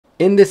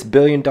In this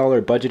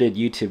billion-dollar budgeted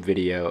YouTube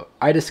video,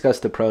 I discuss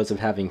the pros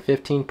of having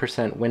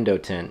 15% window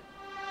tint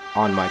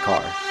on my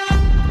car.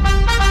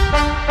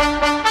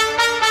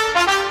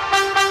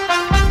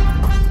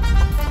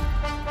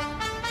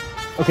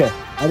 Okay,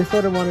 I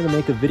decided I wanted to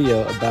make a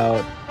video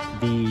about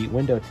the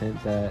window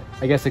tint that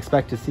I guess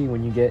expect to see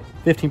when you get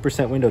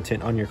 15% window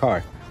tint on your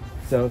car.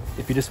 So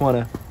if you just want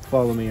to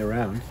follow me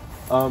around.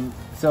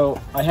 So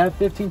I have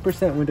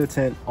 15% window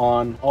tint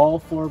on all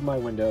 4 of my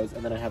windows,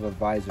 and then I have a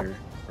visor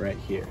right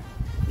here.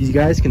 You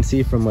guys can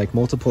see from like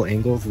multiple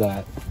angles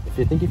that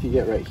if you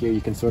get right here,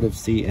 you can sort of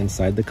see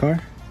inside the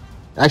car.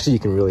 Actually, you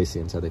can really see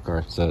inside the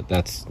car, so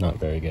that's not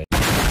very good.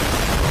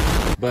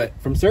 But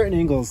from certain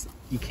angles,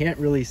 you can't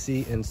really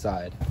see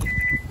inside.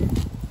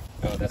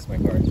 Oh, that's my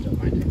car,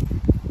 don't mind it.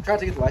 I'm trying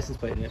to get the license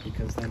plate in it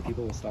because then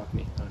people will stalk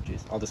me. Oh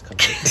jeez, I'll just cover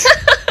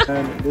it.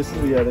 And this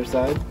is the other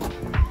side.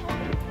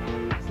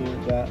 See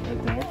that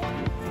right there?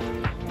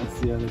 That's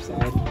the other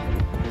side.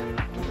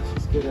 Let's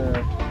just get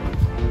a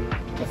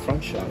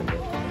front shot of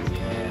it.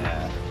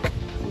 Yeah.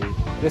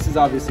 This is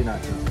obviously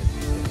not tinted.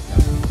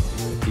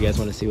 Do you guys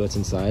want to see what's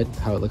inside?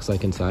 How it looks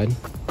like inside?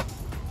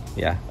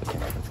 Yeah, okay,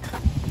 let's go.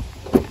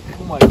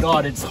 Oh my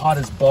god, it's hot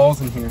as balls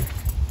in here.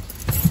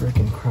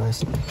 Freaking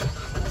Christ.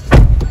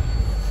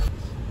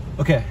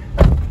 Okay,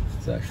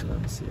 so actually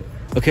let me see it.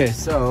 Okay,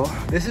 so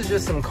this is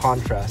just some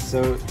contrast.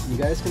 So you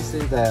guys can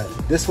see that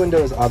this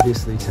window is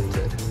obviously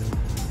tinted,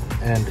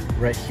 and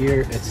right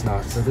here it's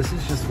not. So this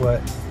is just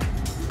what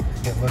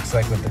it looks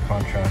like with the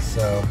contrast.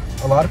 So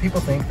a lot of people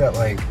think that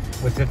like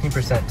with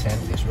 15%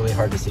 tint it's really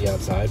hard to see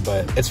outside,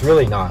 but it's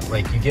really not.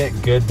 Like you get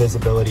good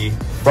visibility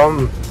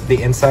from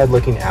the inside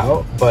looking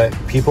out, but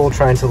people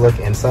trying to look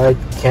inside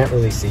can't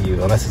really see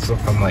you unless it's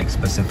from like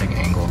specific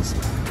angles.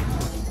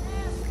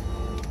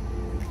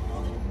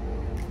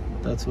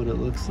 That's what it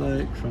looks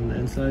like from the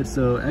inside.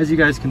 So as you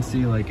guys can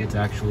see, like it's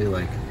actually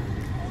like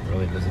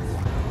really visible.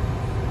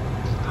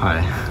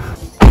 Hi.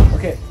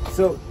 Okay,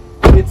 so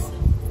it's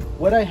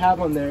what I have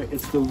on there.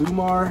 It's the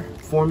Llumar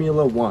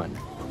Formula 1,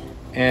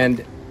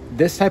 and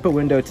this type of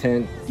window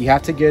tint, you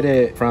have to get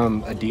it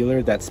from a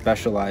dealer that's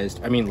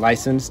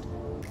licensed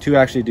to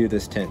actually do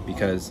this tint,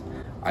 because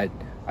I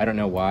don't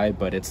know why,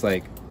 but it's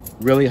like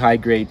really high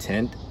grade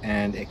tint,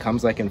 and it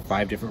comes like in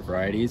 5 different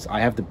varieties.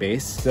 I have the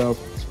base. So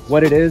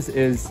what it is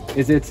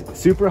it's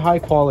super high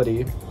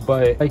quality,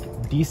 but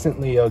like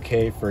decently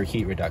okay for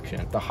heat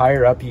reduction. The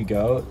higher up you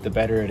go, the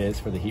better it is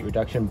for the heat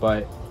reduction,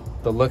 but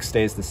the look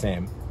stays the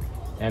same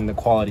and the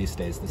quality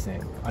stays the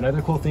same. Another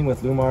cool thing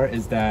with Llumar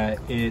is that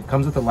it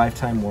comes with a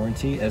lifetime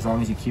warranty as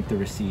long as you keep the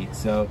receipt.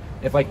 So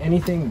if like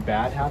anything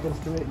bad happens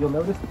to it, you'll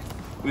notice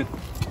with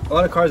a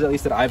lot of cars, at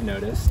least that I've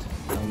noticed,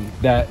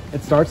 that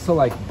it starts to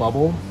like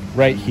bubble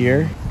right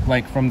here,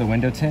 like from the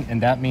window tint,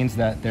 and that means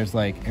that there's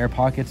like air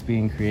pockets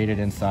being created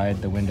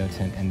inside the window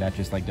tint, and that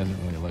just like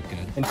doesn't really look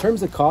good. In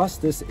terms of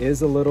cost, this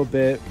is a little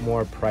bit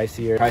more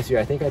pricier. I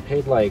think I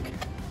paid like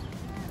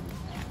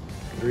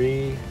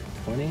 $320,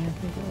 I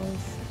think it was.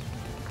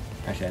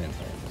 Actually, I didn't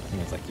say it. I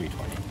think it's like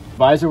 $320.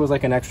 Visor was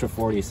like an extra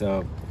 40,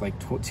 so like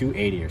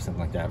 $280 or something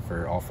like that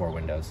for all 4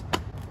 windows,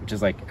 which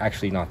is like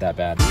actually not that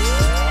bad.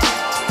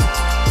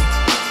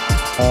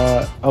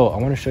 Oh, I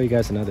want to show you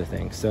guys another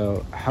thing.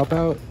 So how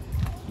about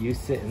you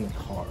sit in the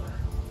car?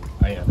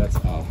 Oh yeah, that's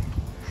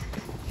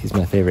he's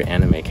my favorite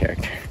anime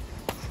character.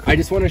 I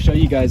just want to show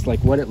you guys like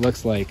what it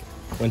looks like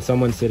when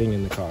someone's sitting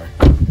in the car.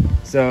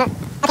 So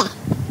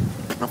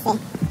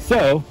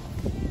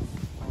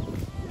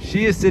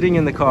she is sitting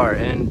in the car,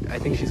 and I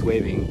think she's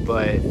waving,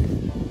 but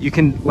you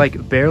can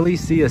like barely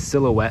see a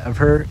silhouette of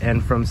her,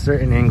 and from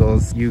certain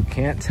angles you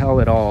can't tell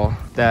at all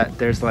that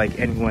there's like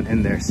anyone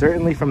in there.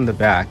 Certainly from the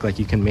back, like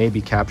you can maybe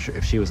capture,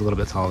 if she was a little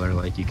bit taller,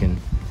 like you can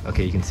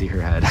see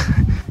her head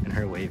and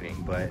her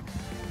waving. But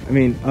I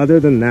mean, other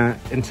than that,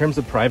 in terms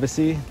of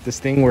privacy, this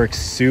thing works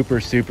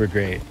super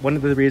great. One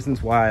of the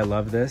reasons why I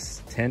love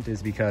this tint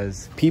is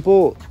because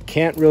people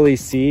can't really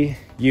see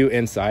you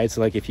inside.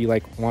 So like if you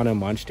like want to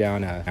munch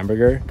down a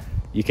hamburger,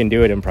 you can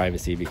do it in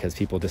privacy because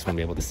people just won't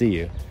be able to see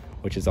you,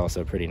 which is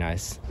also pretty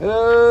nice.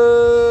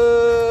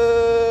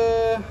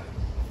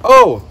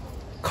 Oh,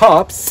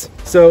 cops.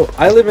 So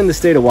I live in the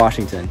state of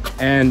Washington,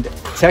 and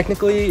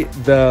technically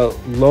the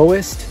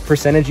lowest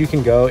percentage you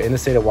can go in the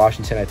state of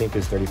Washington, I think,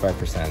 is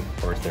 35%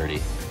 or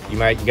 30. You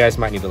guys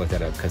might need to look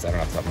that up because I don't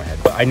know off the top of my head,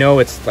 but I know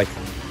it's like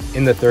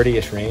in the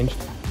 30-ish range.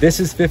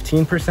 This is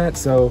 15%,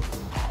 so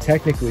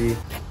technically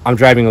I'm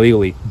driving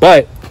illegally.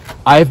 But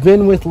I've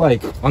been with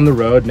like on the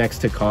road next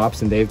to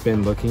cops, and they've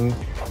been looking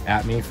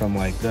at me from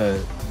like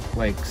the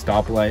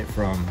stoplight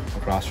from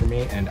across from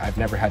me, and I've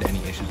never had any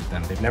issues with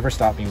them. They've never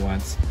stopped me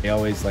once. They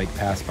always like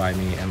pass by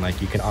me, and like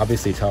you can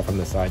obviously tell from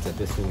the sides that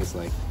this thing is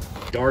like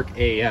dark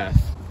AF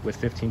with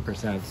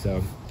 15%.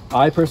 So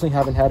I personally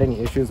haven't had any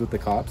issues with the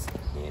cops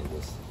in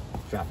this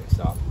traffic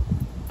stop.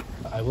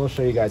 I will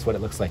show you guys what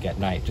it looks like at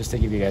night, just to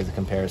give you guys a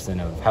comparison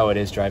of how it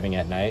is driving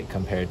at night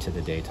compared to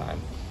the daytime.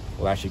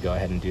 We'll actually go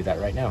ahead and do that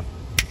right now.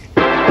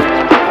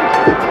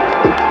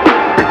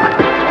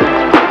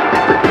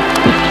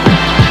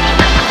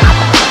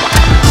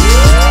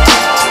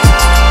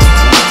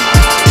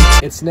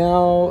 It's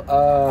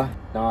now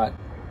not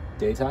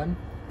daytime.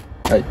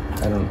 I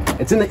don't know.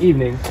 It's in the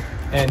evening,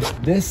 and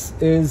this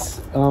is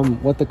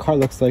what the car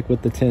looks like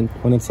with the tint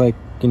when it's like,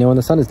 you know, when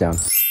the sun is down.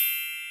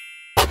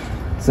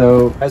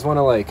 So I just want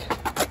to like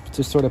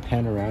just sort of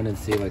pan around and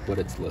see like what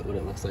it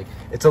looks like.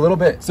 It's a little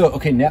bit, so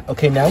okay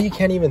now you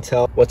can't even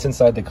tell what's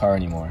inside the car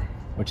anymore,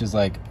 which is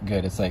like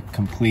good. It's like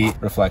complete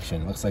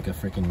reflection. It looks like a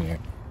freaking mirror.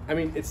 I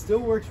mean, it still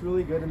works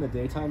really good in the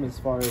daytime as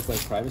far as like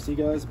privacy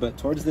goes, but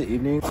towards the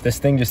evening, this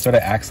thing just sort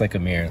of acts like a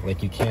mirror.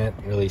 Like you can't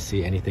really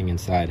see anything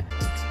inside.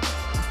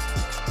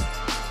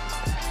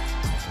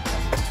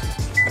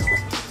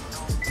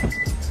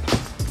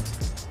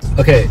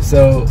 Okay,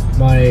 so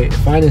my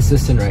fine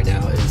assistant right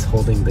now is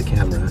holding the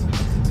camera.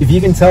 If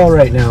you can tell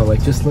right now,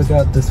 like just look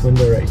out this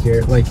window right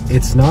here, like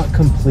it's not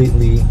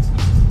completely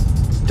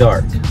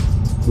dark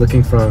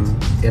looking from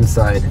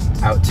inside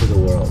out to the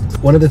world.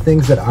 One of the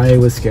things that I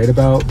was scared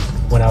about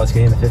when I was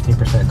getting the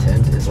 15%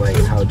 tint is like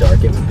how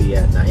dark it would be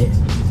at night.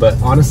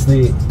 But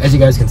honestly, as you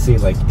guys can see,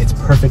 like it's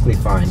perfectly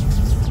fine.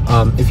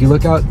 If you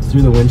look out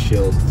through the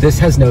windshield, this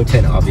has no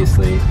tint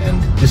obviously, and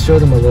just show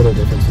them a little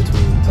difference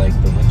between like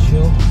the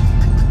windshield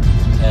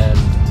and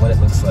what it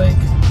looks like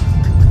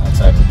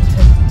outside with the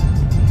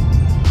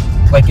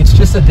tint. Like it's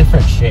just a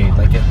different shade.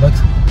 Like it looks,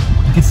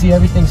 you can see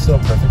everything so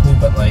perfectly,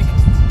 but like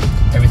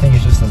everything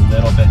is just a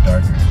little bit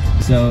darker.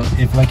 So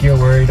if like you're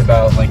worried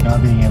about like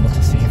not being able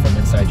to see from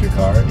inside your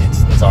car,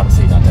 it's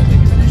honestly not that big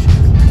of an issue.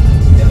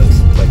 It looks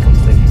like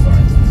completely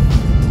fine.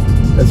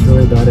 That's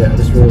really about it. I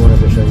just really wanted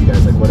to show you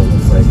guys like what it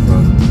looks like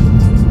from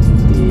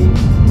the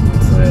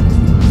inside.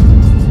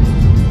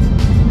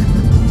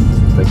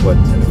 Like what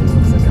everything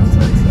looks like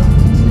outside. So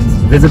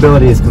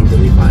visibility is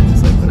completely fine.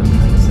 It's like what I'm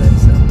trying to say.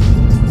 So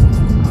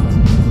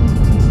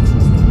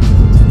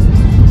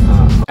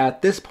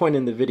at this point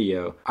in the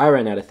video, I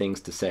ran out of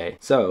things to say.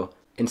 So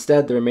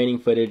instead, the remaining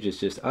footage is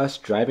just us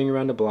driving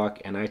around the block,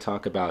 and I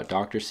talk about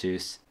Dr.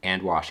 Seuss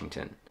and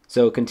Washington.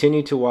 So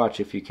continue to watch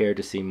if you care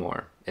to see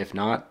more. If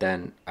not,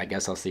 then I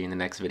guess I'll see you in the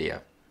next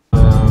video.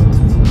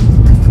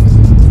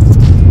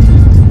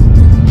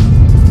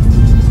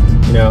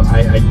 You know,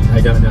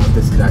 I don't know if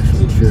this is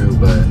actually true,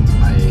 but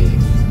I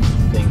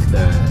think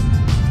that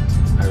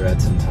I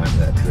read sometime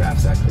that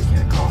giraffes actually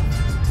can't cough.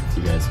 If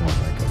you guys want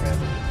like a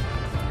random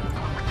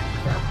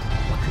fact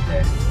of the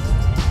day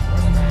or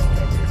the night,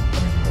 whatever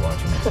you're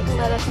watching this video.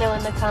 Let us know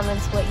in the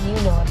comments what you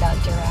know about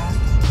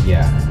giraffes.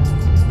 Yeah.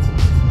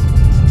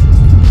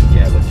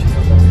 Yeah, let you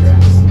know about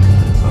giraffes.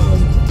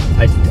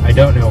 I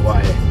don't know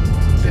why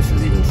this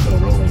is even still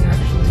rolling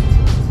actually.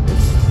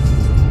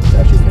 It's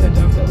actually kind of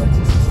dumb that like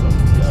this is still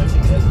going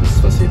because this is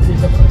supposed to be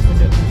pretty rough on the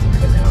window things,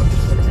 but now I'm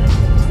just sort of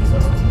rambling, so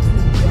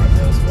God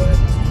knows what.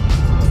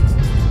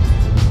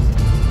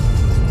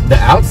 The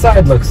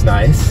outside looks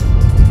nice,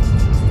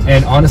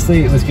 and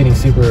honestly it was getting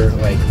super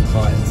like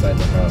hot inside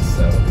the house,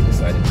 so we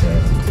decided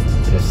to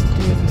just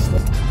do this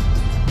stuff.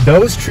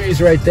 Those trees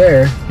right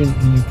there,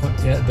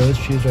 yeah, those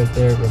trees right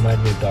there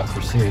remind me of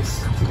Dr.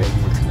 Seuss, if you guys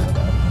need to know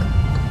that.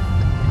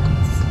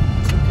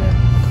 It's okay.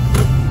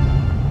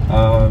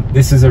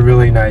 This is a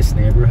really nice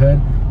neighborhood.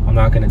 I'm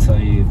not going to tell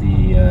you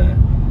the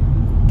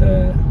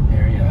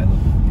area I live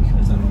in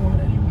because I don't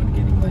want anyone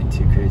getting like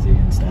too crazy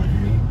and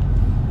stalking me.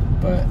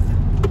 But,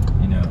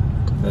 you know,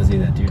 those of you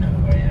that do know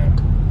who I am,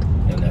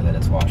 you'll know that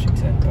it's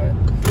Washington, but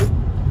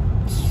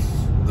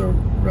the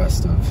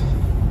rest of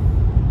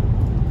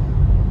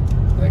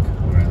like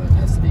where I live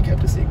has to be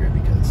kept a secret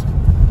because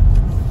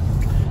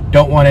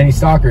don't want any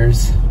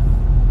stalkers.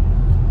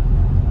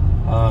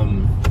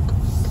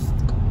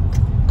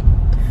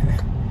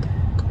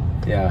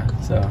 Yeah,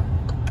 so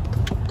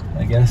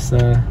I guess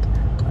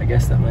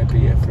that might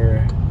be it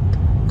for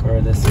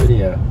this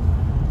video.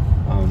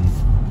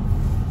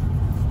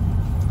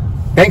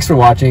 Thanks for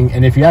watching,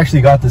 and if you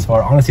actually got this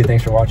far, honestly,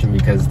 thanks for watching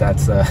because I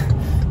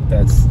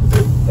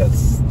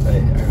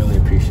really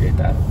appreciate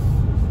that.